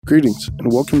Greetings,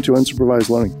 and welcome to Unsupervised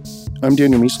Learning. I'm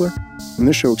Daniel Miessler, and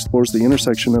this show explores the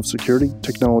intersection of security,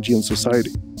 technology, and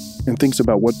society, and thinks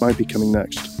about what might be coming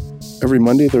next. Every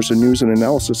Monday, there's a news and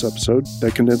analysis episode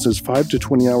that condenses 5 to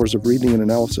 20 hours of reading and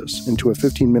analysis into a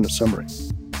 15-minute summary,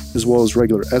 as well as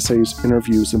regular essays,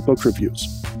 interviews, and book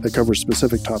reviews that cover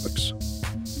specific topics.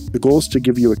 The goal is to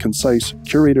give you a concise,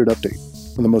 curated update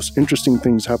on the most interesting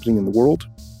things happening in the world,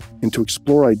 and to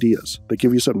explore ideas that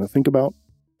give you something to think about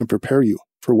and prepare you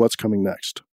for what's coming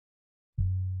next.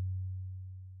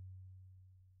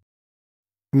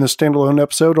 In this standalone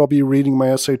episode, I'll be reading my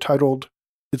essay titled,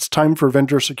 It's Time for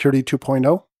Vendor Security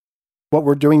 2.0, What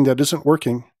We're Doing That Isn't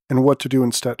Working, and What to Do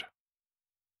Instead.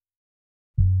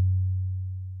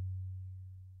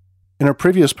 In a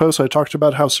previous post, I talked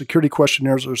about how security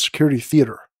questionnaires are security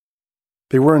theater.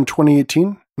 They were in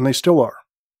 2018, and they still are.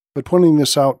 But pointing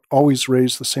this out always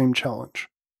raised the same challenge.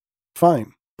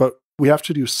 Fine, but we have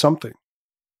to do something.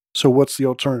 So what's the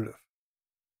alternative?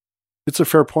 It's a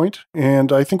fair point,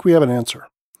 and I think we have an answer.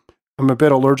 I'm a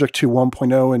bit allergic to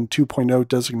 1.0 and 2.0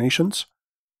 designations,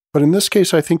 but in this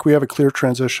case, I think we have a clear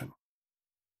transition.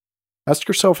 Ask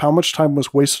yourself how much time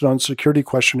was wasted on security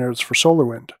questionnaires for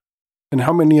SolarWinds, and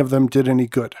how many of them did any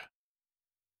good.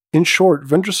 In short,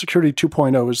 Vendor Security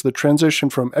 2.0 is the transition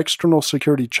from external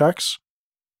security checks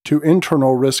to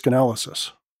internal risk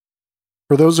analysis.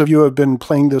 For those of you who have been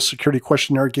playing this security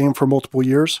questionnaire game for multiple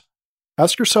years,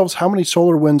 ask yourselves how many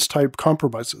SolarWinds type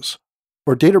compromises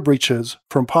or data breaches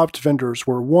from popped vendors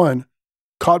were 1.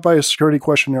 Caught by a security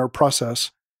questionnaire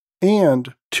process,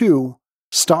 and 2.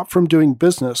 Stopped from doing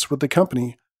business with the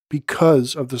company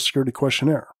because of the security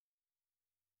questionnaire.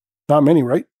 Not many,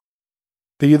 right?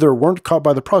 They either weren't caught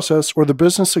by the process or the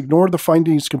business ignored the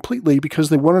findings completely because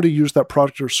they wanted to use that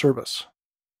product or service.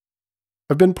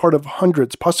 I've been part of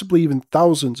hundreds, possibly even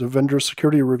thousands of vendor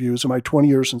security reviews in my 20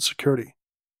 years in security,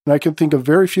 and I can think of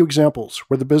very few examples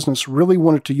where the business really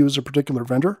wanted to use a particular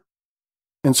vendor,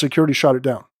 and security shot it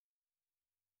down.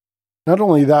 Not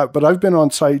only that, but I've been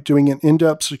on site doing an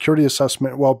in-depth security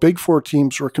assessment while Big Four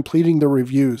teams were completing their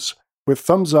reviews with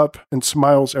thumbs up and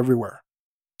smiles everywhere.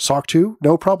 SOC 2,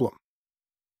 no problem.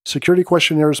 Security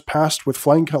questionnaires passed with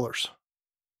flying colors.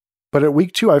 But at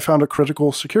week 2, I found a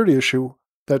critical security issue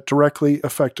that directly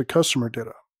affected customer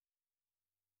data.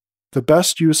 The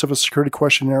best use of a security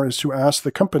questionnaire is to ask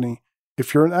the company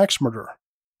if you're an axe murderer.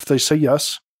 If they say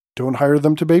yes, don't hire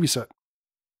them to babysit.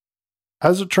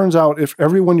 As it turns out, if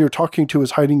everyone you're talking to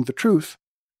is hiding the truth,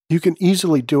 you can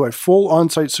easily do a full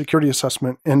on-site security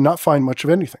assessment and not find much of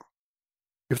anything.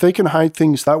 If they can hide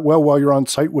things that well while you're on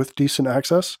site with decent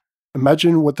access,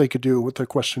 imagine what they could do with a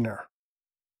questionnaire.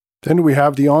 Then we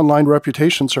have the online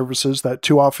reputation services that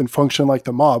too often function like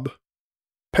the mob.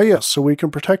 Pay us so we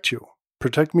can protect you.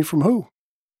 Protect me from who?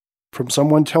 From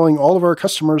someone telling all of our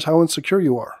customers how insecure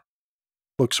you are.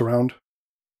 Looks around.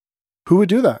 Who would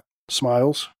do that?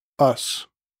 Smiles. Us.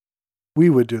 We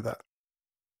would do that.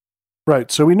 Right,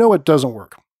 so we know it doesn't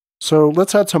work. So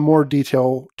let's add some more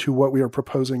detail to what we are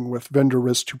proposing with Vendor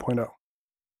Risk 2.0.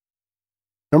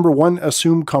 Number 1,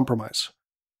 assume compromise.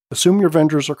 Assume your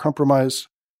vendors are compromised.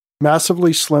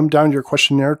 Massively slim down your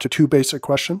questionnaire to 2 basic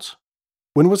questions.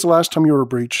 When was the last time you were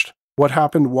breached? What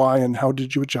happened, why, and how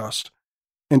did you adjust?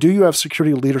 And do you have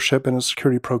security leadership in a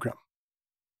security program?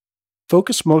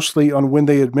 Focus mostly on when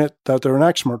they admit that they're an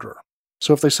axe murderer.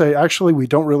 So if they say, actually, we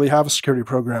don't really have a security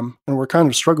program, and we're kind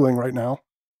of struggling right now,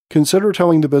 consider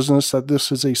telling the business that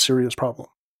this is a serious problem.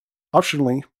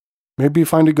 Optionally, maybe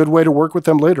find a good way to work with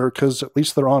them later because at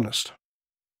least they're honest.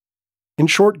 In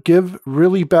short, give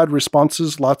really bad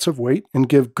responses lots of weight and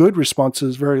give good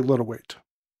responses very little weight.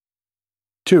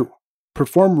 2.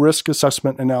 Perform risk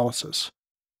assessment analysis.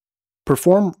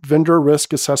 Perform vendor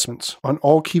risk assessments on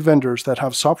all key vendors that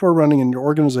have software running in your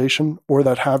organization or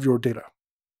that have your data.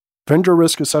 Vendor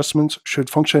risk assessments should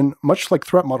function much like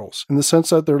threat models in the sense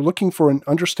that they're looking for an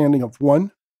understanding of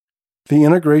 1. The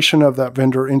integration of that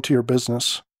vendor into your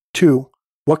business. 2.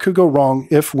 What could go wrong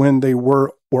if when they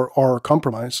were or are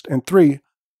compromised, and 3,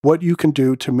 what you can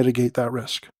do to mitigate that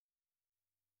risk.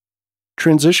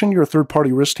 Transition your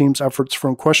third-party risk team's efforts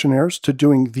from questionnaires to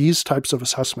doing these types of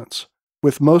assessments,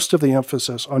 with most of the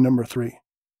emphasis on number 3,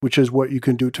 which is what you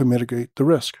can do to mitigate the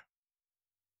risk.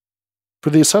 For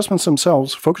the assessments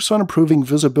themselves, focus on improving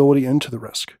visibility into the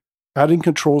risk, adding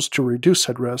controls to reduce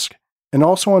said risk, and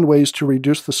also on ways to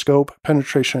reduce the scope,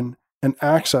 penetration, and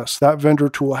access that vendor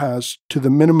tool has to the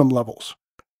minimum levels,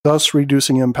 thus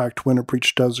reducing impact when a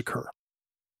breach does occur.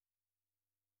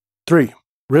 3.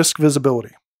 Risk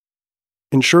visibility.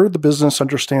 Ensure the business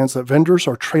understands that vendors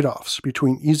are trade-offs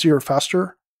between easier,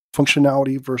 faster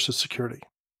functionality versus security.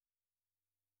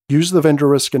 Use the vendor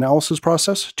risk analysis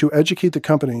process to educate the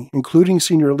company, including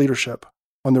senior leadership,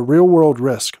 on the real-world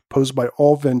risk posed by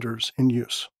all vendors in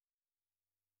use.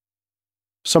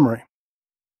 Summary.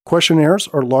 Questionnaires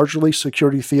are largely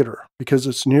security theater because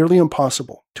it's nearly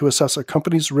impossible to assess a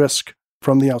company's risk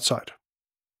from the outside.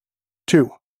 2.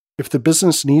 If the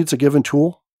business needs a given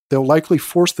tool, they'll likely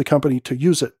force the company to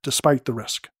use it despite the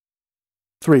risk.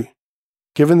 3.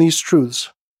 Given these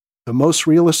truths, the most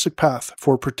realistic path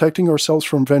for protecting ourselves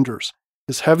from vendors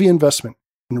is heavy investment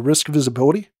in risk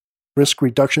visibility, risk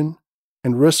reduction,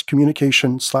 and risk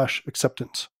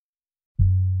communication/acceptance.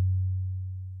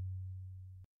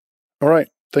 All right,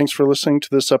 thanks for listening to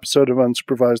this episode of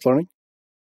Unsupervised Learning.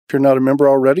 If you're not a member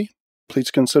already, please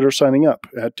consider signing up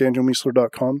at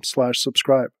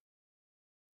danielmiessler.com/subscribe.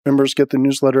 Members get the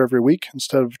newsletter every week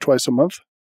instead of twice a month,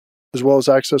 as well as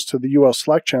access to the UL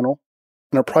Slack channel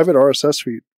and a private RSS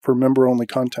feed for member-only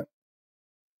content.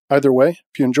 Either way,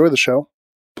 if you enjoy the show,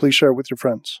 please share it with your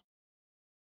friends.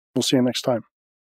 We'll see you next time.